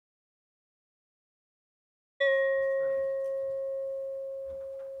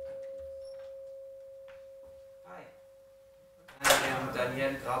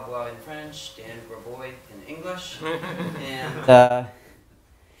Daniel Grabois in French, Dan Grabois in English. And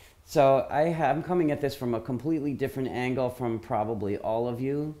so I'm coming at this from a completely different angle from probably all of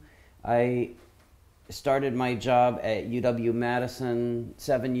you. I started my job at UW-Madison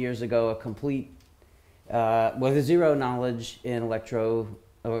 7 years ago, a complete, with zero knowledge in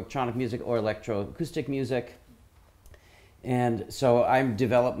electronic music or electroacoustic music. And so I'm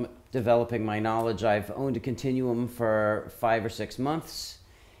developing my knowledge. I've owned a Continuum for 5 or 6 months.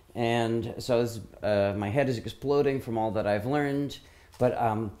 And so my head is exploding from all that I've learned. But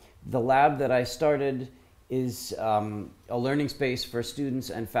the lab that I started is a learning space for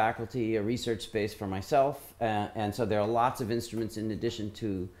students and faculty, a research space for myself. And so there are lots of instruments in addition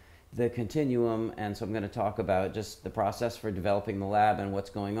to the Continuum. And so I'm going to talk about just the process for developing the lab and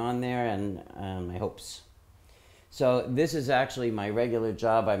what's going on there and my hopes. So this is actually my regular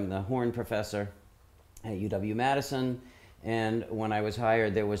job. I'm the horn professor at UW-Madison. And when I was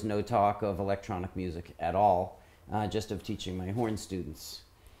hired, there was no talk of electronic music at all, just of teaching my horn students.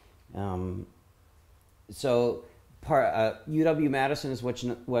 UW-Madison is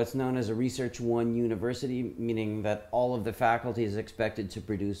what's known as a Research 1 university, meaning that all of the faculty is expected to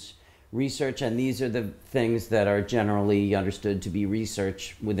produce research, and these are the things that are generally understood to be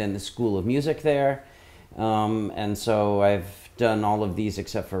research within the School of Music there. And so I've done all of these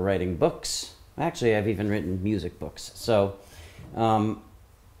except for writing books. Actually, I've even written music books. So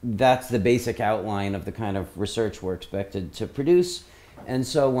that's the basic outline of the kind of research we're expected to produce. And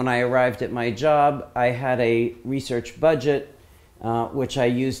so when I arrived at my job, I had a research budget, which I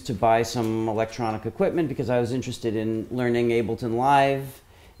used to buy some electronic equipment because I was interested in learning Ableton Live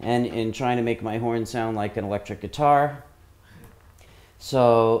and in trying to make my horn sound like an electric guitar.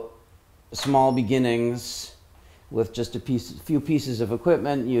 So small beginnings with just a few pieces of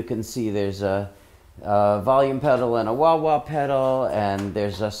equipment. You can see there's a volume pedal and a wah-wah pedal, and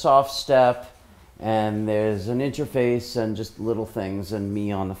there's a soft step, and there's an interface and just little things and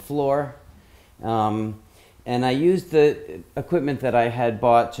me on the floor. And I used the equipment that I had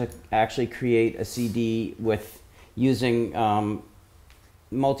bought to actually create a CD with using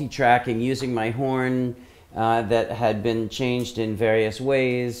multi-tracking, using my horn that had been changed in various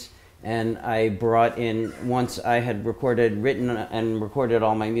ways. And I brought in, once I had written and recorded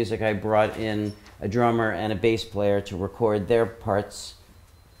all my music, I brought in a drummer and a bass player to record their parts.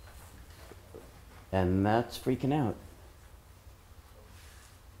 And that's freaking out.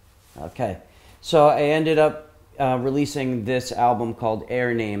 Okay, so I ended up releasing this album called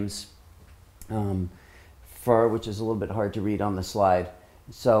Air Names, which is a little bit hard to read on the slide.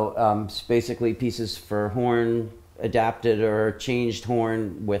 So it's basically pieces for horn, adapted or changed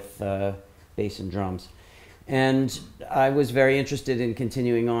horn with bass and drums. And I was very interested in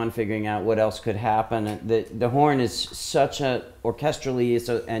continuing on, figuring out what else could happen. The horn is such a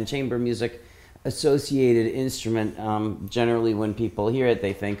orchestrally and chamber music associated instrument. Generally when people hear it,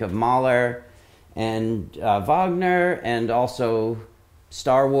 they think of Mahler and Wagner, and also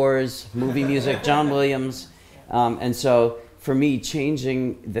Star Wars, movie music, John Williams. And so for me,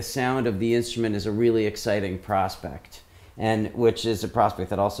 changing the sound of the instrument is a really exciting prospect, and which is a prospect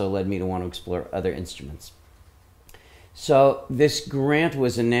that also led me to want to explore other instruments. So this grant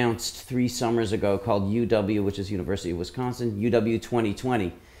was announced 3 summers ago called UW, which is University of Wisconsin, UW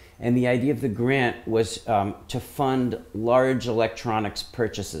 2020. And the idea of the grant was to fund large electronics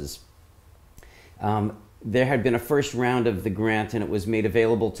purchases. There had been a first round of the grant, and it was made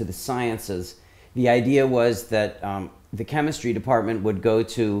available to the sciences. The idea was that the chemistry department would go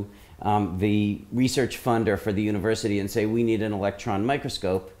to the research funder for the university and say, we need an electron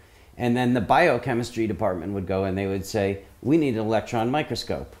microscope. And then the biochemistry department would go and they would say, we need an electron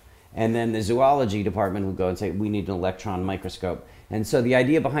microscope. And then the zoology department would go and say, we need an electron microscope. And so the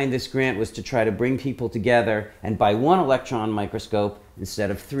idea behind this grant was to try to bring people together and buy 1 electron microscope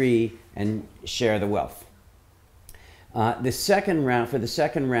instead of 3 and share the wealth. For the second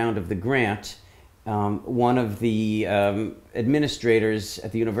round of the grant, one of the administrators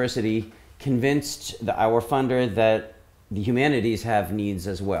at the university convinced our funder that the humanities have needs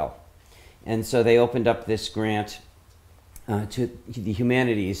as well. And so they opened up this grant to the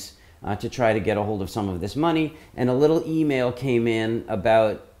humanities to try to get a hold of some of this money. And a little email came in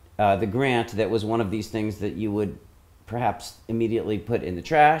about the grant that was one of these things that you would perhaps immediately put in the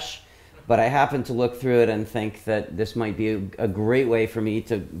trash. But I happened to look through it and think that this might be a great way for me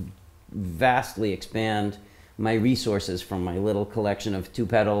to vastly expand my resources from my little collection of 2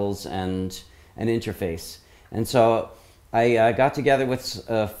 pedals and an interface. And so I got together with,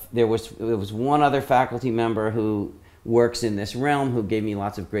 there was one other faculty member who works in this realm who gave me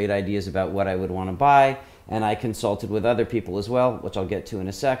lots of great ideas about what I would want to buy. and I consulted with other people as well, which I'll get to in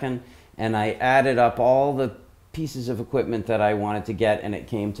a second. And I added up all the pieces of equipment that I wanted to get, and it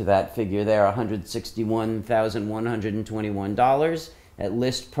came to that figure there, $161,121 at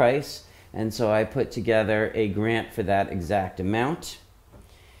list price. And so I put together a grant for that exact amount.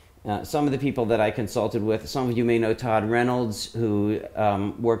 Some of the people that I consulted with, some of you may know Todd Reynolds, who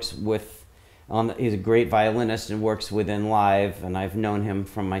works with, he's a great violinist and works within Live, and I've known him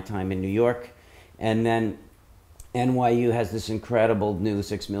from my time in New York. And then NYU has this incredible new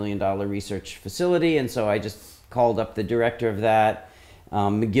 $6 million research facility, and so I just called up the director of that.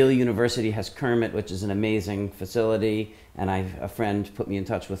 McGill University has Kermit, which is an amazing facility, and a friend put me in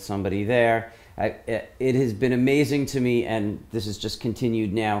touch with somebody there. It has been amazing to me, and this has just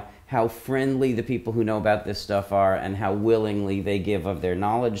continued now, how friendly the people who know about this stuff are and how willingly they give of their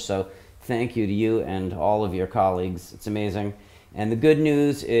knowledge. So thank you to you and all of your colleagues. It's amazing. And the good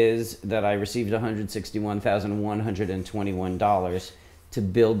news is that I received $161,121 to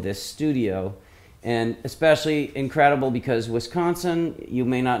build this studio. And especially incredible because Wisconsin, you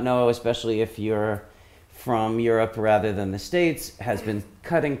may not know, especially if you're from Europe rather than the States, has been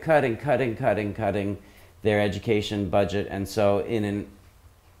cutting their education budget. And so in an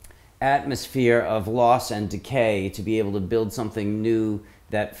atmosphere of loss and decay, to be able to build something new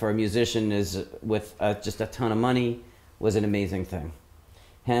that for a musician is with just a ton of money was an amazing thing.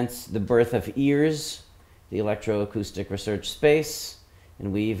 Hence the birth of EARS, the Electroacoustic Research Space,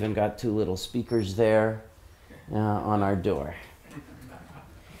 and we even got 2 little speakers there on our door.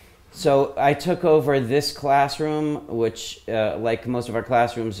 So I took over this classroom, which, like most of our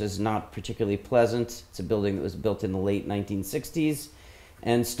classrooms, is not particularly pleasant. It's a building that was built in the late 1960s,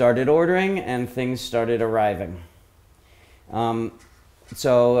 and started ordering, and things started arriving.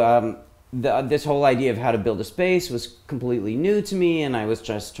 This whole idea of how to build a space was completely new to me, and I was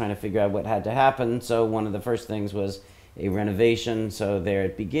just trying to figure out what had to happen. So one of the first things was a renovation, so there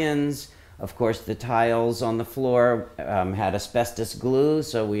it begins. Of course, the tiles on the floor had asbestos glue,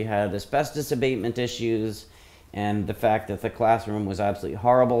 so we had asbestos abatement issues, and the fact that the classroom was absolutely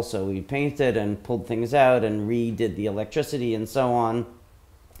horrible, so we painted and pulled things out and redid the electricity and so on.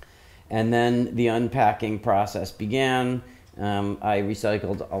 And then the unpacking process began. I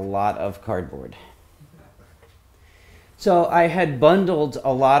recycled a lot of cardboard. So I had bundled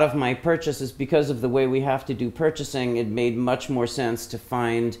a lot of my purchases because of the way we have to do purchasing. It made much more sense to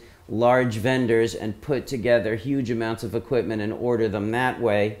find large vendors and put together huge amounts of equipment and order them that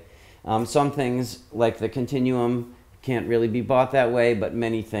way. Some things like the Continuum can't really be bought that way, but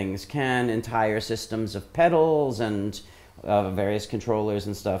many things can. Entire systems of pedals and various controllers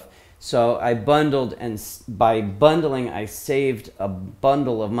and stuff. So I bundled, and by bundling I saved a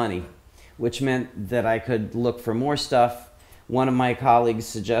bundle of money, which meant that I could look for more stuff. One of my colleagues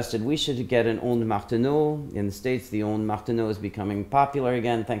suggested we should get an Onde Martenot. In the States, the Onde Martenot is becoming popular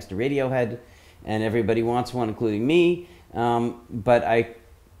again thanks to Radiohead, and everybody wants one, including me. But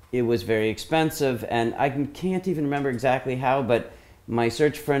it was very expensive, and I can't even remember exactly how, but my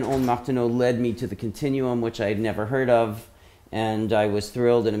search for an Onde Martenot led me to the Continuum, which I had never heard of, and I was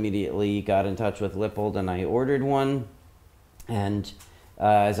thrilled and immediately got in touch with Lippold, and I ordered one. And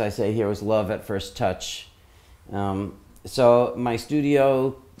as I say here, was love at first touch. So my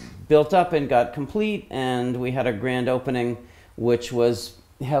studio built up and got complete, and we had a grand opening, which was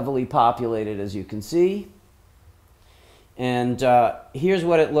heavily populated, as you can see. And here's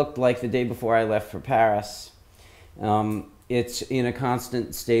what it looked like the day before I left for Paris. It's in a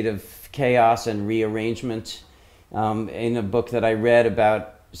constant state of chaos and rearrangement. In a book that I read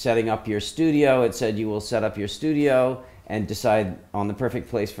about setting up your studio, it said you will set up your studio and decide on the perfect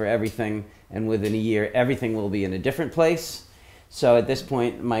place for everything, and within a year everything will be in a different place. So at this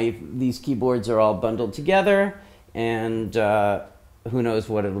point these keyboards are all bundled together, and who knows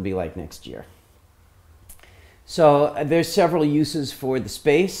what it'll be like next year. So there's several uses for the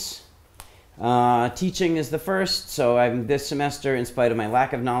space. Teaching is the first, so I'm this semester, in spite of my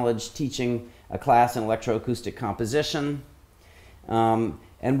lack of knowledge, teaching a class in electroacoustic composition.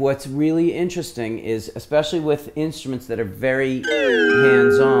 And what's really interesting is, especially with instruments that are very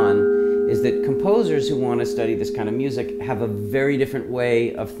hands-on, is that composers who want to study this kind of music have a very different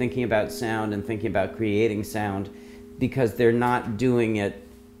way of thinking about sound and thinking about creating sound, because they're not doing it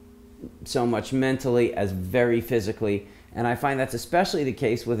so much mentally as very physically. And I find that's especially the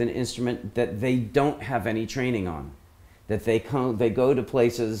case with an instrument that they don't have any training on, that they go to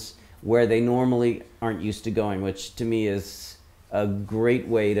places where they normally aren't used to going, which to me is a great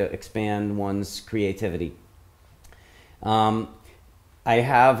way to expand one's creativity. I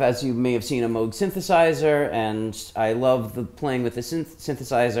have, as you may have seen, a Moog synthesizer, and I love playing with the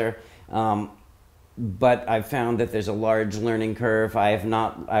synthesizer. but I've found that there's a large learning curve.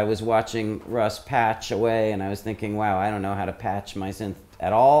 I was watching Russ patch away, and I was thinking, wow, I don't know how to patch my synth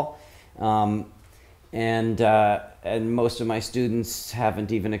at all. And most of my students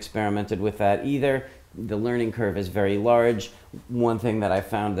haven't even experimented with that either. The learning curve is very large. One thing that I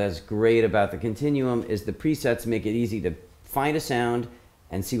found that's great about the Continuum is the presets make it easy to find a sound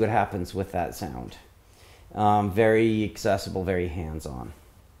and see what happens with that sound. Very accessible, very hands-on.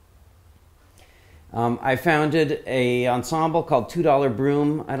 I founded a ensemble called $2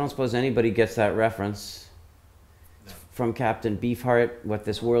 Broom. I don't suppose anybody gets that reference. No. From Captain Beefheart. What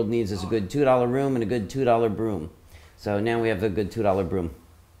this world needs is a good $2 room and a good $2 broom. So now we have the good $2 broom.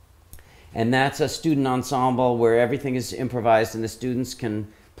 And that's a student ensemble where everything is improvised and the students can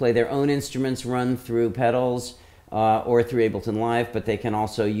play their own instruments, run through pedals or through Ableton Live, but they can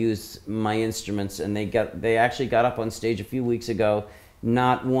also use my instruments. And they actually got up on stage a few weeks ago.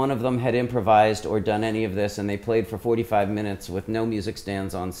 Not one of them had improvised or done any of this, and they played for 45 minutes with no music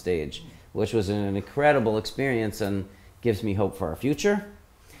stands on stage, which was an incredible experience and gives me hope for our future.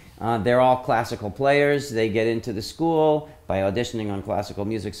 They're all classical players. They get into the school by auditioning on classical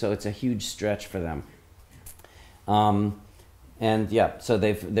music, so it's a huge stretch for them. And yeah, so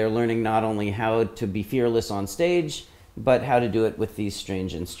they're learning not only how to be fearless on stage, but how to do it with these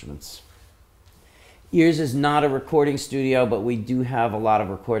strange instruments. Ears is not a recording studio, but we do have a lot of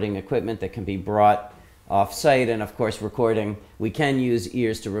recording equipment that can be brought off-site, and of course we can use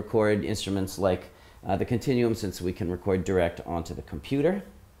Ears to record instruments like the Continuum, since we can record direct onto the computer.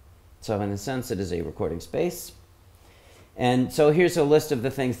 So in a sense, it is a recording space. And so here's a list of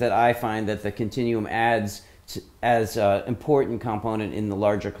the things that I find that the Continuum adds as an important component in the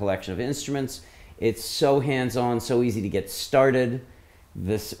larger collection of instruments. It's so hands-on, so easy to get started.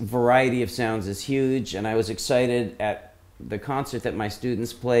 This variety of sounds is huge, and I was excited at the concert that my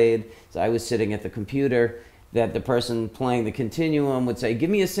students played. So I was sitting at the computer, that the person playing the Continuum would say, give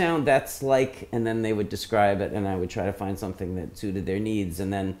me a sound that's like, and then they would describe it, and I would try to find something that suited their needs,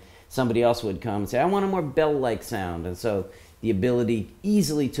 and then somebody else would come and say, I want a more bell-like sound. And so the ability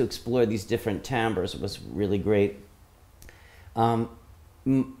easily to explore these different timbres was really great. I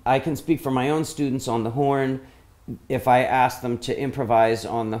can speak for my own students on the horn. If I asked them to improvise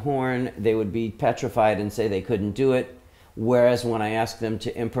on the horn, they would be petrified and say they couldn't do it. Whereas when I asked them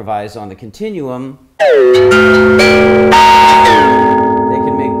to improvise on the Continuum, they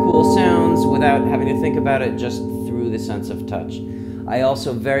can make cool sounds without having to think about it, just through the sense of touch. I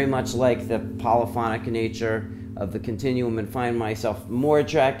also very much like the polyphonic nature of the Continuum and find myself more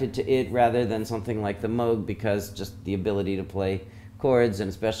attracted to it rather than something like the Moog, because just the ability to play chords and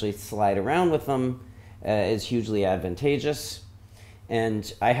especially slide around with them is hugely advantageous.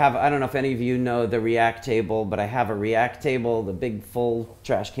 And I don't know if any of you know the React table, but I have a React table, the big full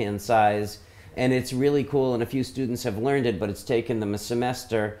trash can size, and it's really cool, and a few students have learned it, but it's taken them a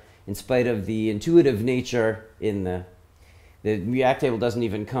semester in spite of the intuitive nature in the React table doesn't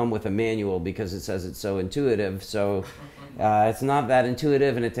even come with a manual because it says it's so intuitive. So it's not that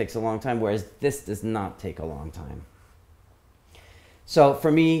intuitive and it takes a long time, whereas this does not take a long time. So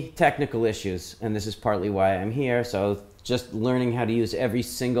for me, technical issues, and this is partly why I'm here. So just learning how to use every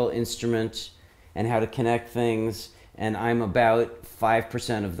single instrument and how to connect things. And I'm about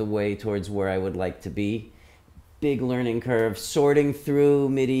 5% of the way towards where I would like to be. Big learning curve. Sorting through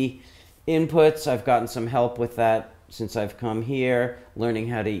MIDI inputs, I've gotten some help with that since I've come here, learning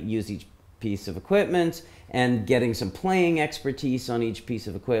how to use each piece of equipment and getting some playing expertise on each piece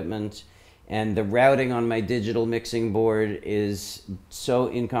of equipment. And the routing on my digital mixing board is so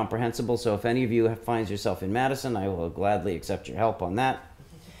incomprehensible. So if any of you finds yourself in Madison, I will gladly accept your help on that.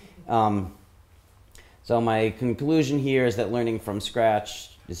 So my conclusion here is that learning from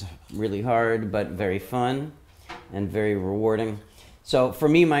scratch is really hard, but very fun and very rewarding. So for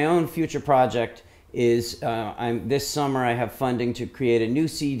me, my own future project is this summer I have funding to create a new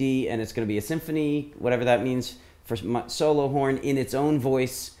CD, and it's going to be a symphony, whatever that means, for my solo horn in its own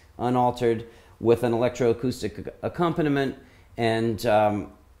voice, unaltered, with an electroacoustic accompaniment. And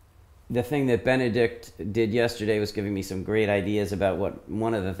the thing that Benedict did yesterday was giving me some great ideas about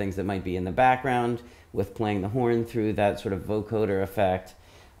one of the things that might be in the background with playing the horn through that sort of vocoder effect.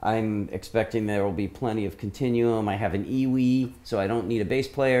 I'm expecting there will be plenty of Continuum. I have an EWI, so I don't need a bass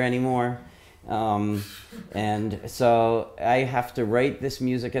player anymore. And so I have to write this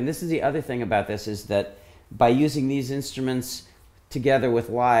music. And this is the other thing about this, is that by using these instruments together with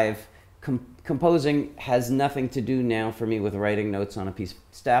live, composing has nothing to do now for me with writing notes on a piece of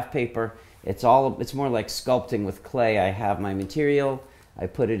staff paper. It's more like sculpting with clay. I have my material, I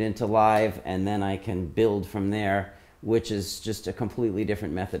put it into live, and then I can build from there which is just a completely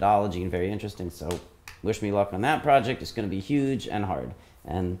different methodology and very interesting. So wish me luck on that project. It's going to be huge and hard.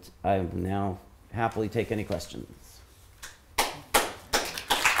 And I will now happily take any questions.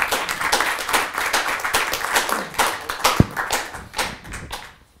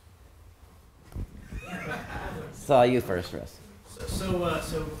 Saw you first, Russ.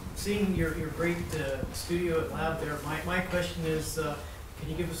 So seeing your great studio at lab there, my question is, can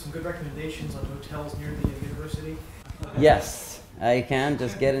you give us some good recommendations on hotels near the university? Yes, I can.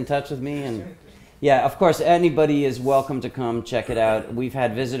 Just get in touch with me. And yeah, of course, anybody is welcome to come check it out. We've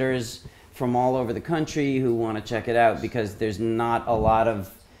had visitors from all over the country who want to check it out because there's not a lot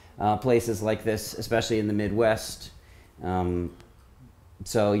of places like this, especially in the Midwest.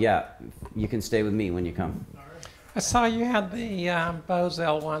 So yeah, you can stay with me when you come. I saw you had the Bose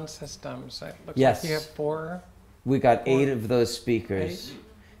L1 systems. It looks Yes. like you have 4. We got 8 of those speakers. 8?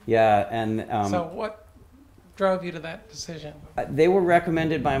 Yeah, and so what drove you to that decision? They were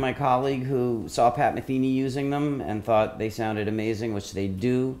recommended by my colleague who saw Pat Metheny using them and thought they sounded amazing, which they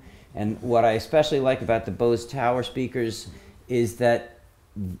do. And what I especially like about the Bose Tower speakers is that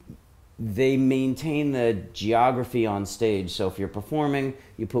they maintain the geography on stage. So if you're performing,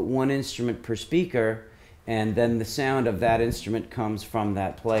 you put one instrument per speaker, and then the sound of that instrument comes from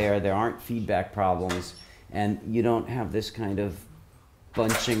that player. There aren't feedback problems, and you don't have this kind of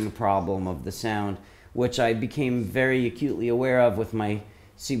bunching problem of the sound, which I became very acutely aware of with my,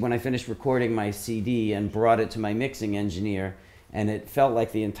 when I finished recording my CD and brought it to my mixing engineer, and it felt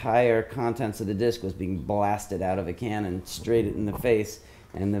like the entire contents of the disc was being blasted out of a cannon straight in the face,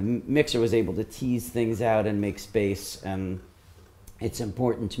 and the mixer was able to tease things out and make space, and it's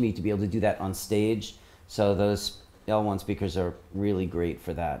important to me to be able to do that on stage. So those L1 speakers are really great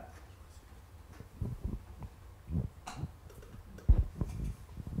for that.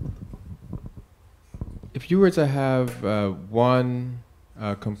 If you were to have one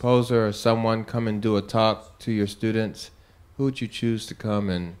composer or someone come and do a talk to your students, who would you choose to come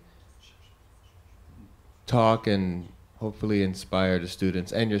and talk and hopefully inspire the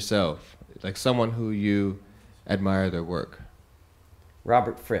students and yourself? Like someone who you admire their work.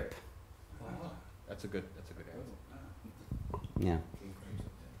 Robert Fripp. That's a good answer. Yeah.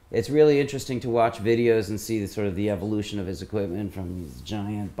 It's really interesting to watch videos and see the sort of the evolution of his equipment from these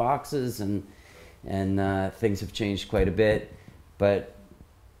giant boxes, and things have changed quite a bit. But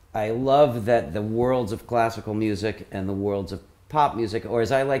I love that the worlds of classical music and the worlds of pop music, or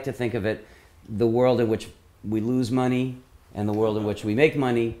as I like to think of it, the world in which we lose money and the world in which we make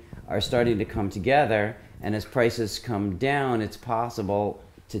money are starting to come together. And as prices come down, it's possible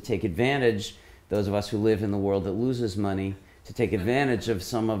to take advantage, those of us who live in the world that loses money, to take advantage of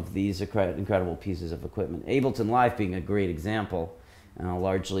some of these incredible pieces of equipment. Ableton Live being a great example,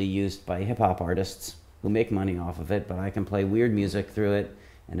 largely used by hip-hop artists who make money off of it, but I can play weird music through it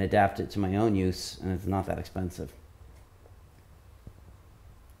and adapt it to my own use, and it's not that expensive.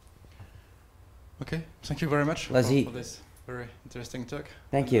 Okay, thank you very much for this very interesting talk.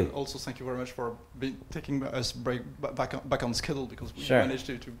 Thank you. Also, thank you very much for taking us back on schedule, because we Sure. managed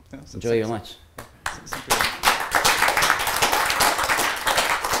to Enjoy your lunch. Thank you.